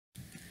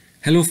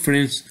Hello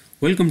friends,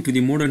 welcome to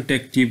the Modern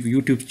Tech Tip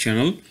YouTube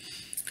channel.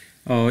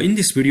 In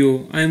this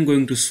video I am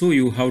going to show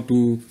you how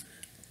to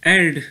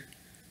add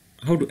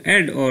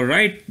or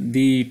write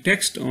the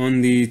text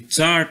on the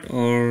chart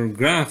or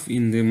graph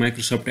in the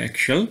Microsoft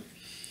Excel.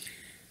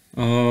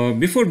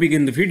 Before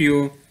begin the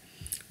video,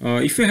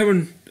 if you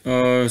haven't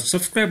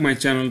subscribed my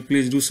channel,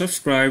 please do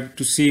subscribe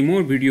to see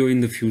more video in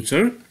the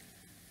future.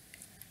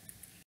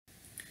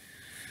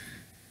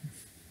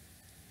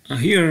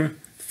 Here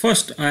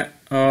first I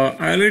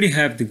already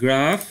have the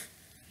graph,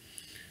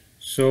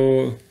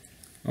 so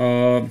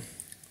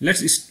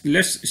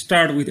let's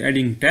start with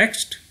adding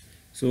text.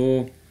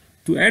 So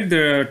to add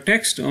the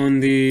text on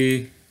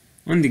the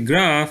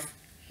graph,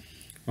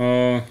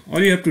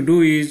 all you have to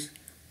do is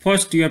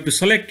first you have to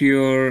select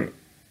your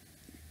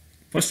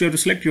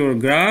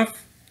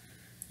graph,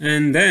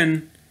 and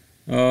then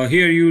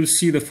here you will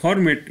see the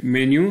format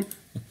menu.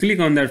 Click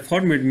on that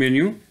format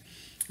menu,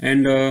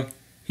 and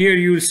here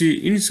you will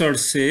see insert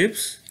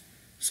shapes.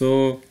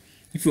 So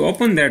if you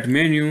open that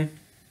menu,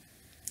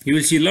 you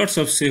will see lots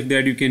of shapes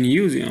that you can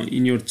use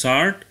in your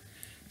chart.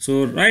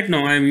 So right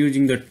now I am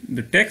using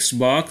the text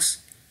box.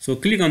 So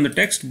click on the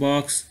text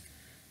box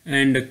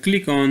and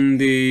click on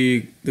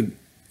the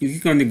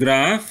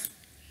graph.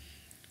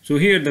 So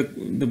here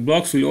the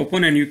box will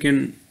open and you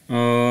can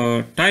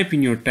type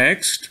in your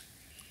text.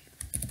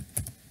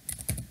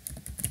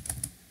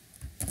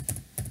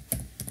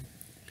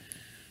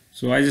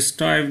 So I just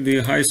typed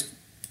the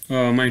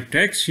my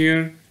text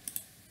here.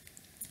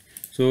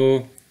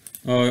 So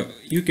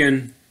you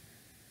can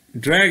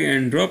drag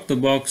and drop the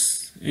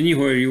box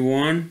anywhere you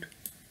want.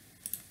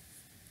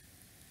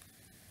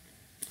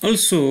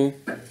 Also,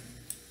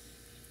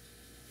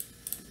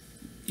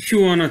 if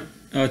you want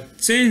to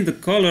change the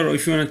color, or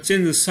if you want to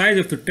change the size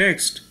of the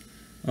text,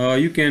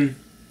 you can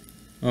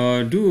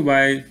change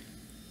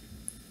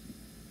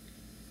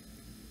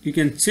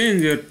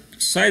the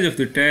size of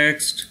the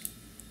text,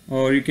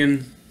 or you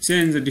can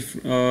change the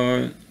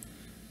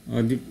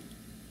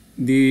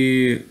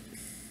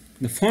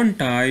font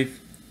type.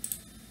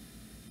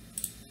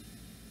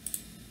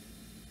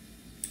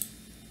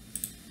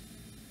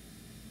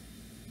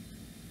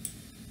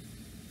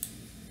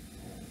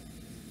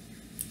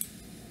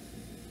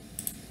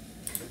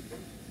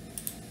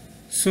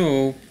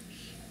 So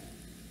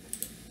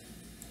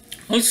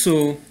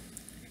also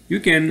you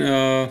can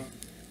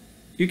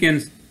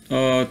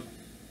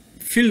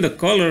fill the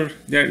color,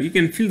 that you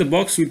can fill the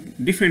box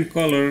with different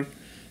color.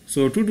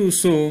 So to do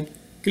so,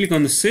 click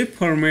on the shape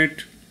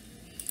format.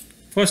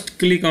 First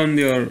click on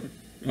your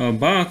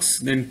box,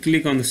 then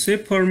click on the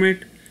shape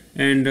format,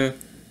 and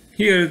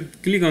here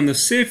click on the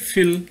shape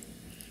fill.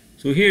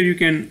 So here you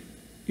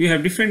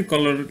have different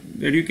color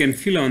that you can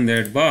fill on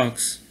that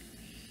box.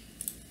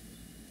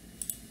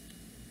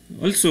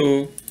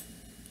 Also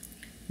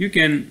you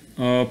can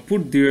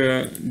put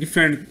the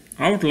different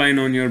outline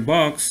on your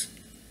box.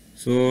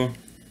 So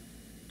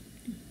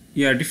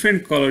yeah,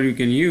 different color you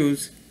can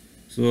use.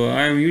 So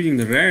I am using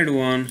the red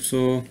one,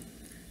 so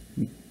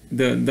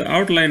the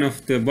outline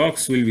of the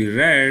box will be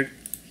red.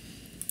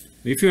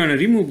 If you want to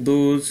remove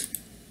those,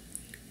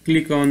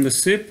 click on the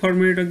shape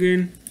format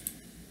again,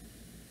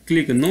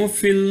 click no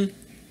fill,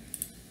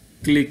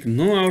 click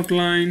no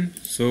outline.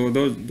 So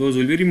those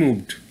will be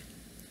removed.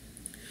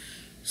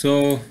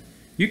 So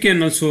you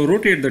can also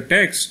rotate the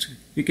text.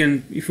 You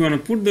can, if you want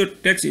to put the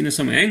text in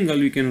some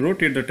angle, you can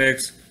rotate the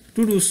text.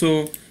 To do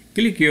so,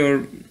 click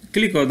on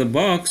the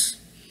box,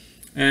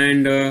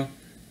 and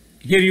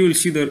here you will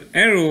see the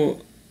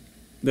arrow,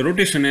 the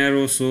rotation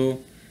arrow. So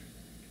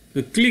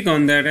click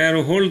on that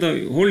arrow, hold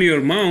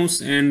your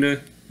mouse, and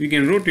you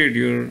can rotate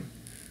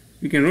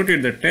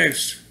the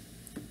text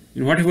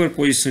in whatever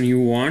position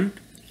you want.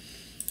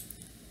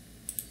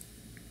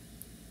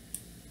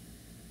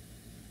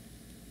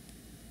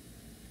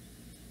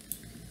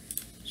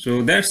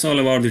 So that's all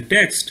about the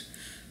text.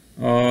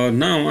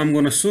 Now I'm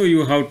going to show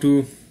you how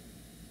to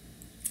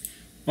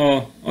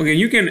again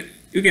you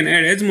can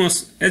add as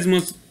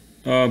much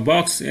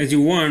box as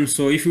you want.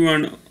 So if you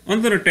want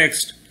another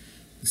text,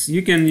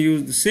 you can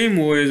use the same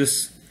way.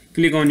 Just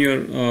click on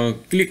the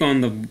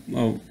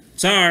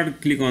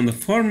chart, click on the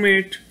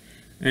format,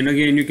 and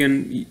again you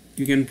can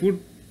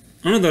put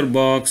another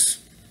box.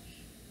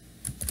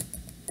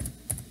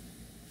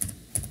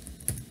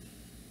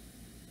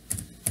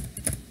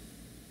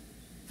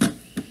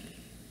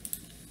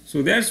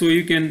 So that's why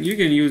you can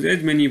use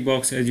as many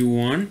boxes as you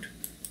want.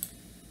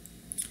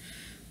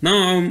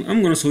 Now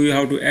I'm going to show you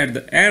how to add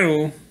the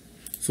arrow.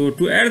 So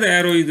to add the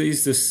arrow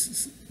is the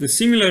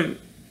similar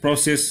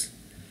process.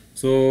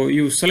 So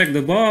you select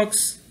the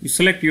box, you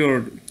select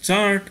your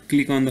chart,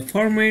 click on the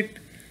format,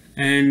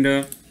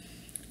 and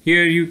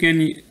here you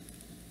can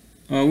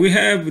we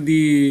have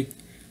the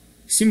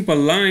simple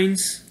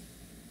lines,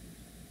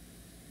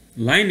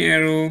 line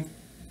arrow,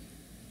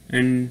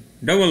 and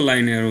double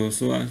line arrow.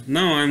 So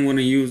now I'm going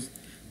to use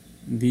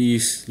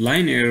this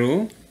line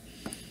arrow.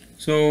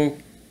 So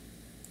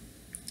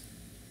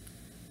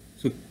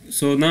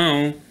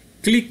now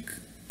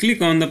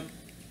click on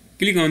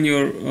click on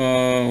your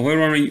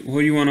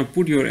where you want to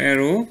put your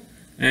arrow,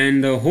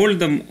 and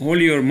hold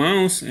your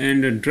mouse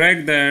and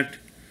drag that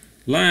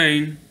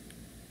line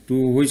to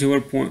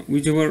whichever point,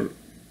 where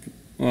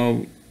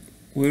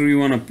you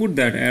want to put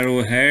that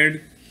arrow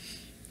head.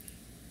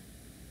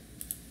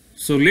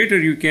 So later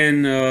you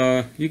can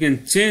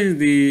change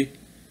the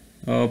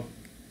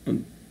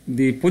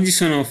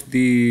position of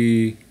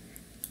the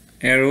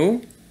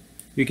arrow.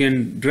 You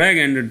can drag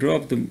and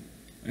drop the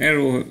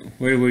arrow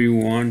wherever you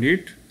want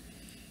it.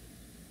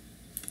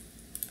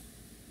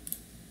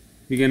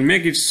 You can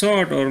make it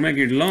short or make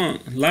it long,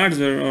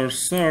 larger or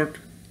short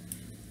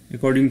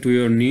according to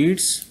your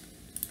needs.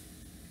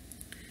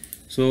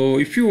 So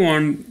if you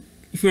want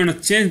to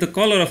change the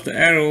color of the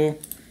arrow,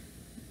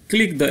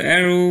 click the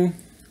arrow,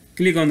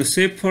 click on the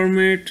shape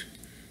format,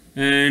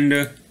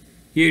 and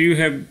here you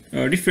have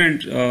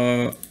different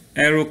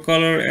arrow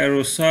color,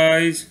 arrow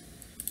size.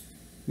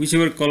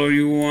 Whichever color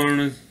you want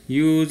to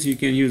use, you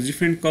can use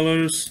different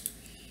colors.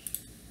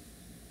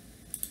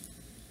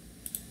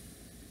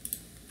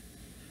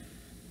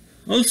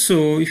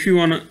 Also, if you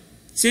want to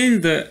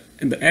change the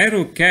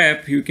arrow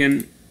cap,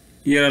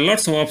 there are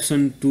lots of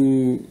options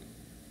to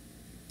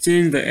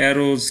change the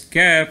arrow's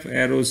cap,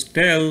 arrow's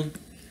tail.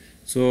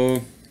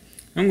 So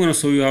I'm going to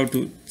show you how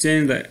to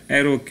change the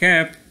arrow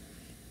cap.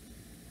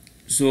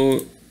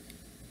 So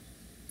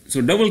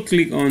double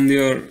click on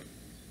your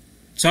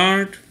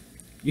chart.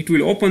 It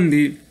will open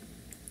the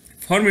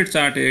format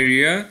chart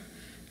area.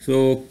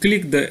 So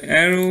click the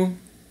arrow,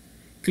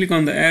 click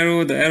on the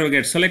arrow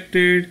gets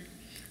selected,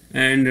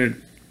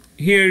 and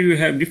here you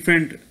have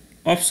different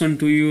options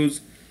to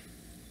use.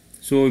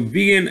 So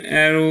begin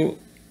arrow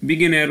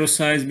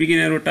size, begin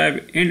arrow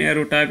type, end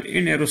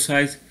arrow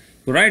size.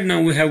 So right now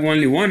we have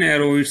only one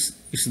arrow,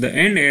 it's the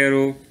end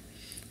arrow.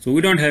 So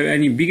we don't have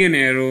any begin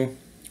arrow,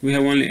 we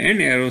have only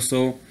end arrow.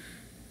 So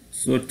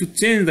to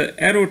change the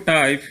arrow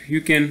type, we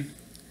can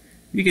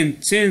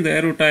change the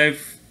arrow type.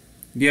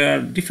 There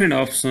are different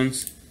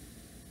options.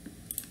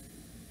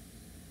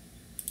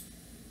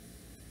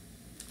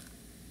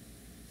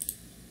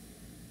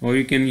 Or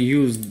you can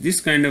use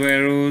this kind of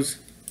arrows,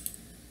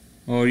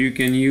 or you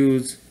can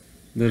use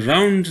the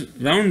round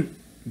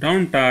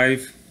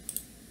type,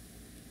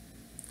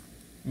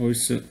 or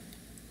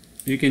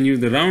you can use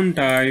the round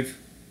type.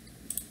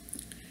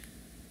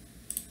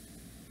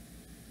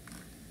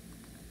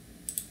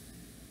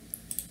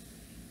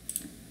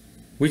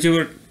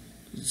 Whichever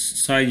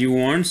size you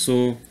want.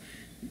 So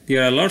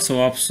there are lots of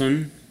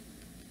options.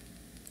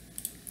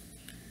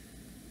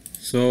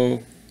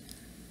 So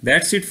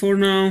that's it for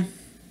now.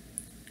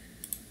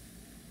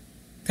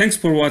 Thanks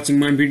for watching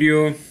my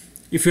video.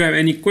 If you have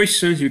any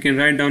questions, you can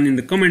write down in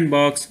the comment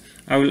box.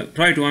 I will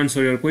try to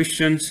answer your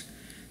questions.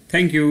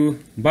 Thank you.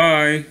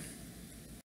 Bye.